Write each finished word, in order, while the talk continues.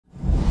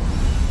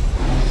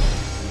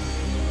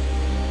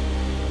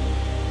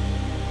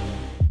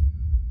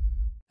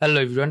Hello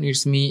everyone,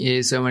 it's me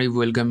ASM Arif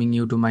welcoming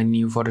you to my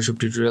new Photoshop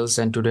tutorials,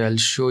 and today I'll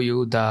show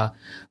you the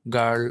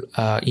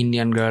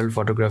Indian girl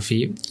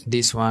photography.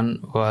 This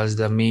one was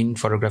the main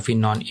photography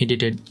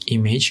non-edited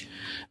image,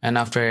 and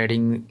after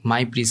adding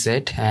my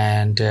preset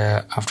and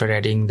after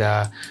adding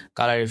the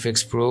Color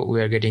Efex Pro,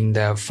 we are getting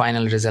the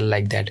final result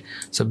like that.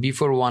 So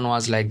before one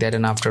was like that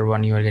and after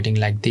one you are getting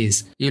like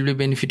this. You'll be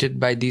benefited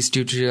by this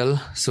tutorial,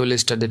 so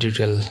let's start the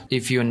tutorial.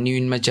 If you are new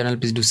in my channel,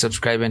 please do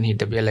subscribe and hit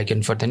the bell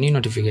icon for the new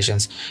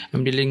notifications.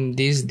 I'm dealing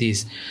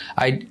this.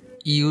 I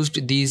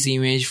used this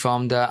image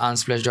from the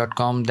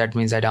unsplash.com. That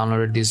means I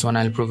downloaded this one.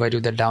 I'll provide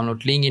you the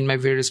download link in my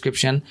video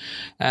description,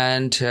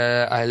 and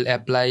I'll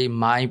apply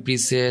my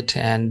preset,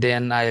 and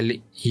then I'll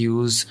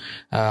use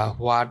I'll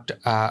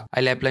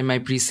apply my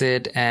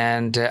preset,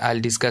 and I'll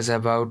discuss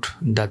about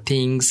the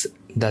things,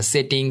 the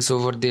settings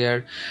over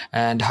there,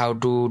 and how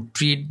to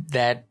treat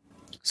that.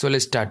 So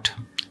let's start.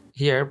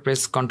 Here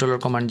press Ctrl or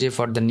Command J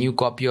for the new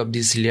copy of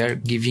this layer,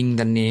 giving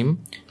the name,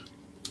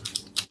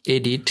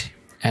 edit,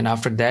 and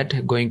after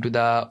that going to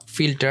the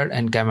filter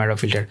and camera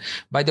filter.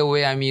 By the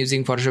way, I'm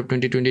using Photoshop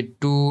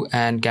 2022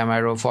 and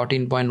camera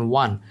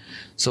 14.1.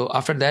 so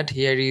after that,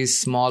 here is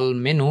small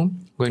menu,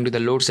 going to the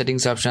load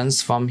settings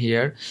options. From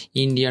here,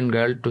 Indian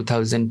girl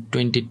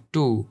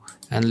 2022,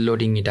 and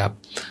loading it up.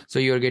 So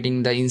you're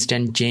getting the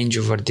instant change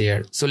over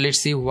there. So let's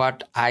see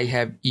what I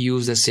have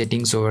used the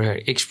settings over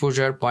here.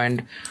 Exposure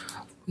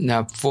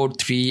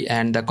 0.43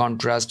 and the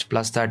contrast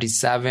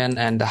 +37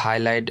 and the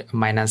highlight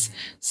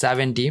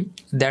 -70.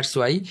 That's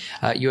why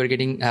you are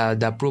getting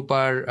the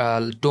proper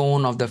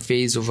tone of the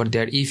face over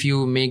there. If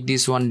you make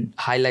this one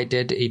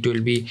highlighted, it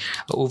will be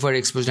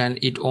overexposed and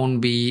it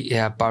won't be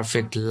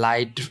perfect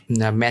light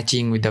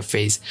matching with the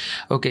face.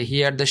 Okay,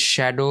 here the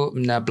shadow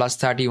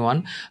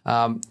 +31.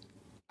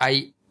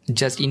 I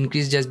just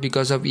increased just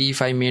because of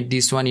if I made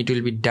this one, it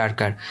will be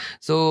darker.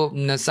 So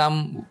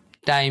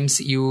sometimes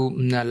you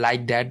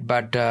like that,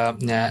 but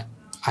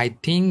I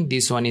think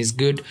this one is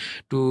good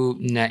to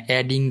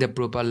adding the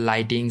proper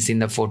lightings in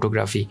the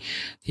photography.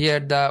 Here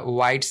the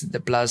whites, the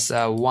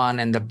 +1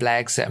 and the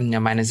blacks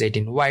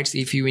 -18. Whites,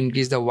 if you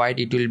increase the white,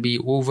 it will be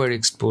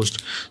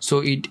overexposed, so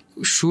it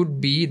should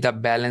be the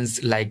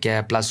balance like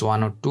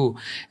 +1 or 2,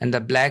 and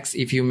the blacks,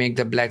 if you make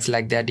the blacks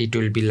like that, it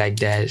will be like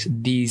that,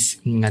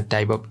 these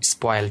type of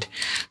spoiled.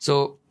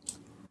 So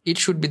it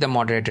should be the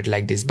moderated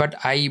like this, but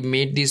I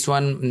made this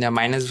one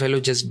minus value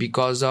just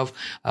because of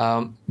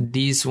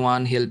this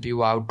one help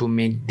you out to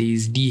make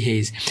these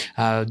dehaze.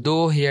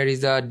 Though here is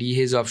the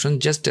dehaze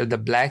option, just the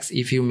blacks,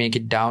 if you make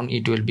it down,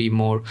 it will be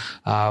more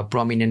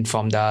prominent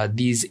from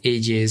these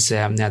edges,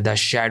 the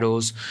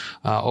shadows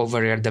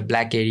over here, the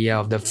black area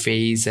of the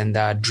face and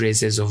the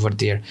dresses over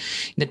there.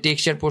 The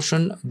texture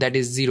portion, that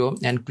is 0,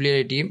 and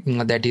clarity,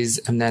 that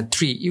is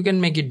 3. You can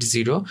make it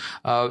 0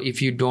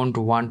 if you don't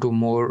want to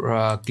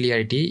more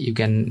clarity. You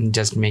can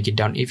just make it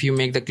down. If you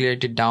make the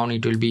clarity down,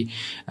 it will be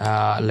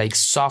like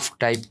soft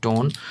type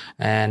tone,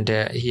 and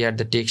here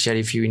the texture,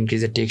 if you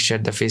increase the texture,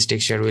 the face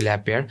texture will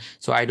appear,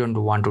 so I don't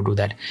want to do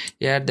that.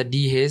 Here the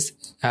dehaze,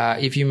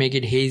 if you make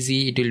it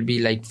hazy, it will be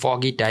like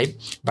foggy type,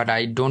 but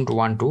I don't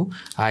want to.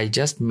 I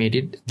just made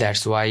it,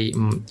 that's why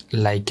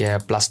like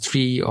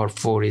 +3 or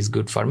 4 is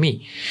good for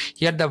me.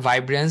 Here the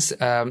vibrance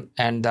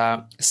and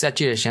the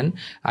saturation,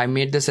 I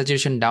made the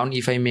saturation down.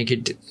 If I make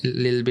it a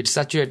little bit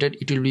saturated,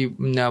 it will be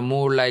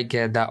more like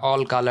the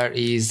all color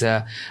is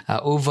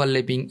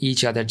overlapping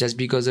each other, just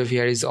because of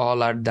here is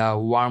all are the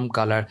warm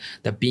color,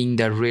 the pink,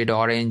 the red,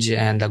 orange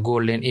and the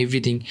golden,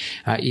 everything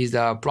is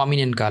the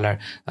prominent color.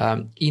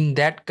 In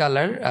that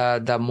color,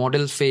 the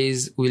model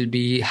face will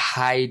be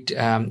hide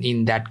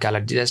in that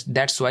color. Just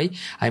that's why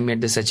I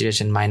made the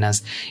saturation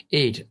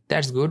 -8.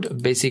 That's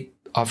good. Basic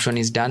option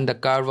is done. The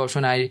curve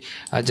option, I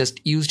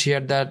just used here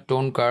the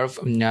tone curve,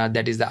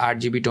 that is the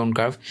RGB tone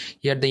curve.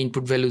 Here the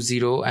input value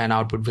 0 and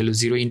output value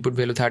 0, input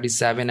value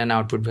 37 and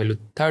output value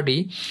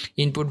 30,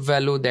 input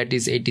value that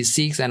is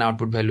 86 and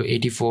output value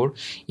 84,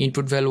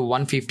 input value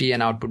 150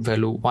 and output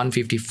value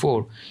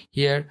 154.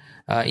 Here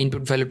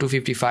input value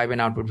 255 and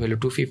output value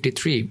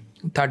 253.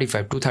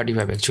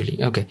 235 actually.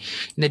 Okay,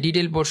 in the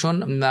detail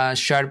portion, the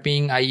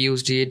sharpening I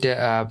used it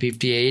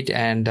 58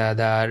 and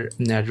the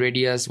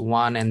radius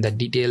 1 and the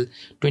detail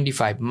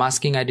 25.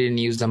 Masking, I didn't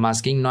use the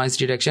masking.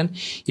 Noise reduction,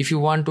 if you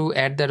want to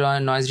add the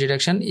noise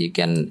reduction, you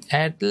can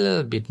add a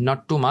little bit,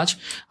 not too much,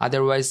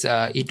 otherwise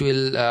it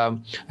will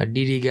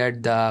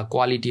degrade the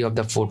quality of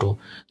the photo.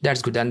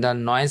 That's good. And the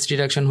noise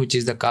reduction, which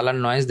is the color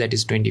noise, that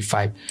is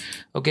 25.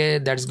 Okay,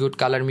 that's good.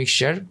 Color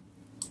mixture,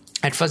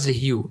 at first the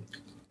hue,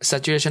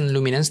 saturation,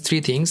 luminance,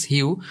 3 things.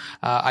 Hue,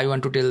 I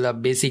want to tell the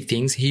basic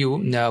things. Hue,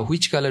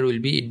 which color will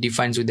be, it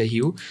defines with the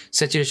hue.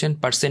 Saturation,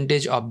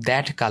 percentage of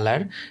that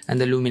color,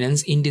 and the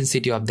luminance,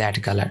 intensity of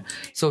that color.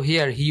 So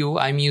here hue,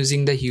 I'm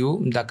using the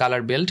hue, the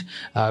color belt,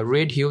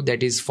 red hue,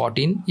 that is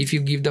 14. If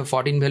you give the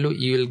 14 value,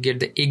 you will get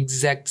the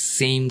exact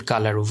same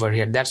color over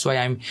here. That's why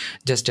I'm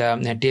just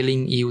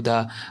telling you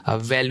the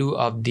value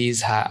of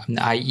these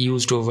I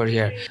used over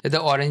here. The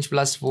orange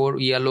 +4,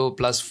 yellow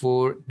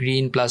 +4,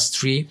 green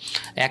 +3,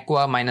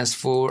 aqua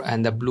 -4,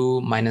 and the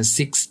blue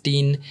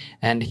 -16,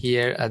 and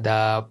here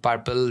the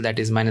purple, that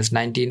is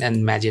 -19,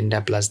 and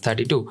magenta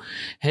 +32.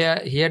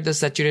 Here the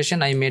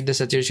saturation, I made the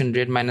saturation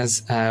red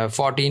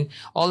 -14.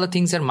 All the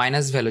things are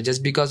minus value,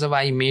 just because of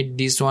I made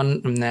this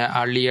one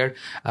earlier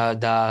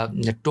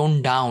the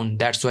tone down,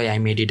 that's why I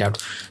made it out.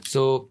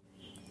 So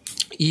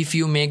if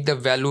you make the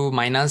value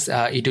minus,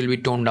 it will be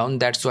toned down,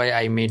 that's why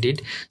I made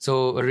it.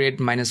 So red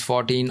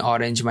 -14,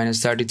 orange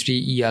 -33,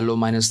 yellow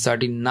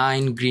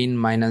 -39, green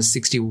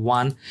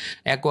 -61,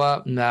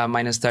 aqua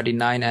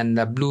 -39, and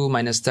the blue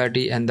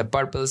 -30, and the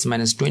purples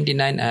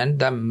 -29, and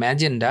the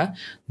magenta,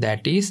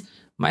 that is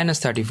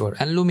 -34.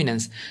 And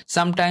luminance,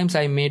 sometimes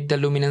I made the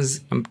luminance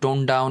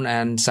toned down,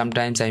 and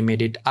sometimes I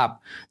made it up.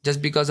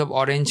 Just because of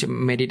orange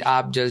made it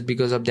up, just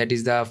because of that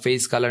is the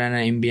face color and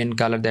an ambient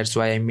color, that's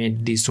why I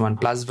made this one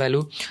plus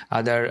value.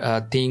 Other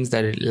things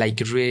that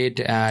like red,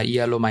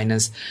 yellow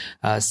 -6,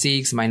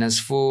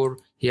 -4,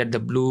 here the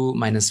blue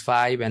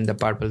 -5, and the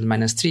purple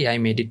 -3, I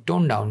made it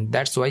toned down,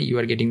 that's why you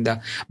are getting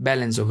the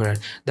balance over here.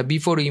 The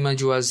before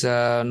image was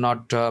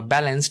not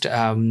balanced,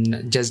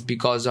 just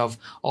because of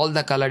all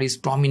the color is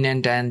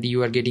prominent and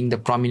you are getting the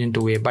prominent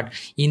way, but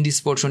in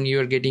this portion you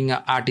are getting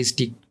an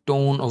artistic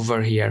tone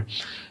over here.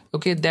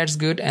 Okay, that's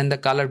good. And the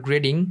color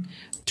grading,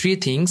 3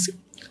 things: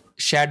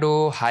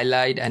 shadow,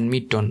 highlight, and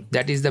midtone.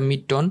 That is the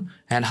midtone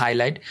and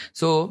highlight.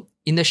 So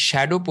in the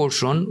shadow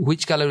portion,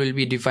 which color will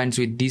be defined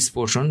with this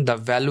portion? The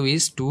value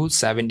is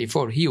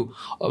 274. Hue,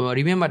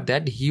 remember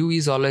that hue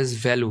is always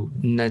value,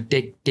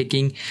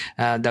 taking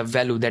the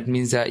value, that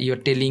means you're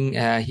telling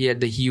here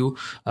the hue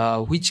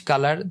which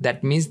color,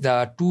 that means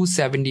the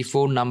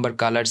 274 number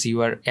colors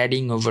you are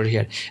adding over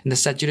here. In the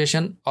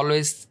saturation,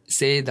 always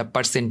say the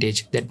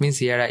percentage, that means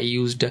here I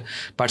used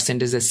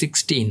percentage as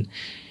 16.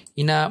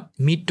 In a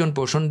mid-tone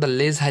portion, the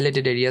less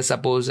highlighted area,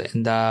 suppose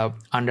in the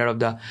under of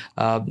the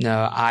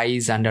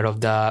eyes, under of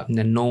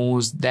the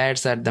nose,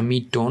 that's at the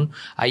mid-tone,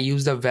 I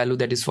use the value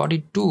that is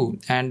 42,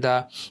 and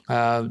the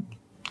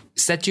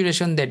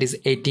saturation, that is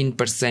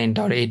 18%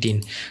 or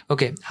 18.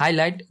 Okay,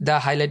 highlight, the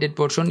highlighted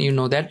portion, you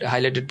know that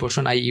highlighted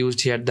portion I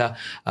used here the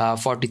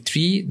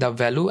 43 the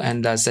value,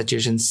 and the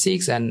saturation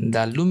 6, and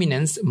the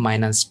luminance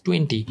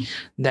 -20.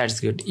 That's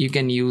good, you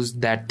can use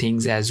that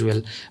things as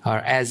well, or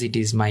as it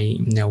is my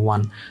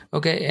one.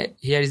 Okay,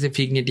 here is the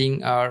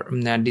vignetting or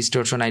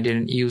distortion, I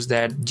didn't use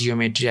that.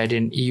 Geometry, I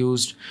didn't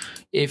use.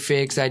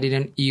 Effects, I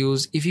didn't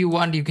use. If you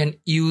want, you can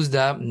use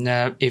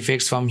the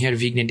effects from here.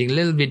 Vignetting,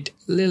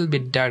 little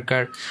bit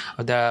darker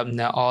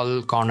the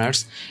all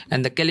corners,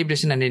 and the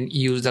calibration, I didn't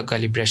use the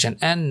calibration.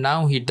 And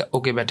now hit the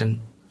OK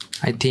button.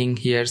 I think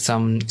here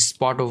some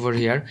spot over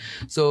here.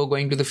 So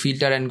going to the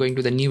filter and going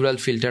to the neural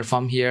filter,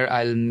 from here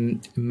I'll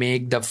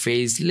make the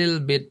face little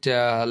bit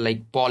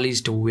like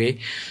polished way.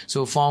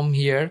 So from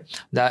here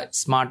the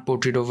smart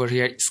portrait over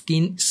here,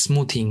 skin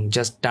smoothing,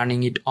 just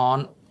turning it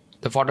on.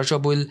 The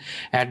Photoshop will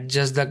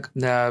adjust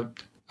the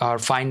or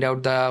find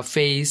out the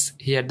face.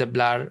 Here the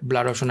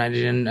blur option, I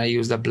didn't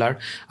use the blur.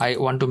 I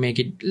want to make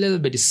it a little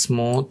bit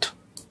smooth.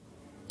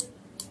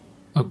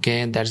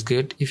 Okay, that's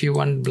good. If you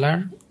want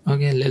blur,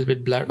 okay, a little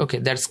bit blur. Okay,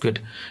 that's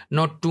good,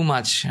 not too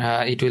much.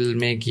 It will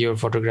make your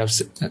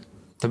photographs,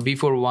 the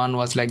before one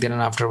was like that,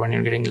 and after one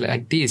you're getting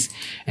like this,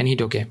 and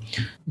hit OK.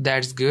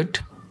 That's good.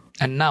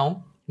 And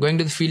now going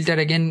to the filter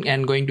again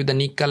and going to the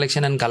Nik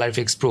collection and Color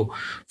Effects Pro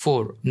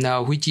 4,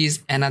 now which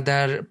is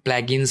another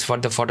plugins for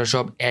the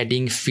Photoshop,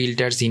 adding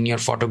filters in your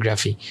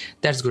photography.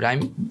 That's good.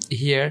 I'm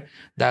here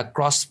the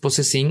cross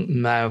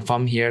processing,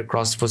 from here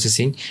cross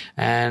processing,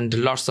 and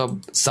lots of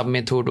sub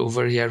method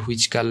over here,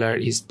 which color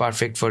is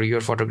perfect for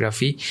your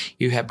photography.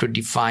 You have to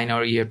define,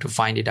 or you have to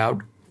find it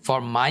out. For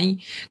my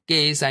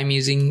case, I'm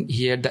using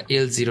here the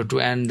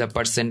L02 and the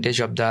percentage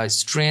of the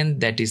strength,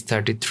 that is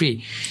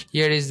 33.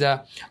 Here is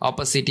the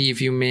opacity. If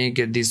you make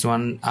this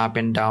one up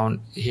and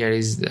down, here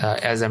is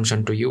the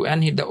assumption to you,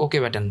 and hit the OK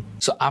button.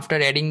 So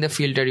after adding the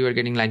filter, you are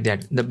getting like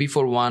that. The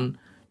before one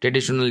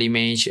traditional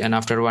image, and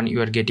after one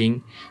you are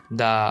getting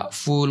the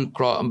full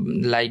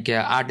like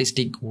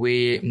artistic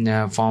way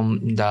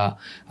from the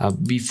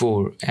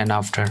before and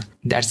after.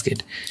 That's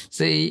good.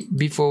 Say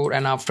before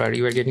and after,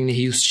 you are getting a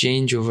huge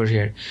change over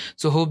here.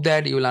 So hope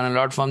that you learn a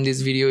lot from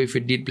this video. If you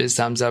did, please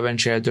thumbs up and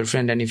share with your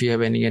friend. And if you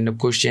have any kind of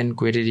question,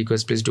 query,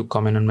 request, please do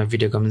comment on my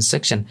video comment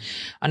section.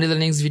 Until the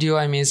next video,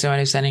 I'm ASM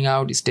Arif signing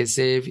out. Stay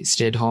safe,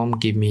 stay at home,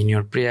 keep me in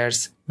your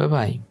prayers. Bye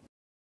bye.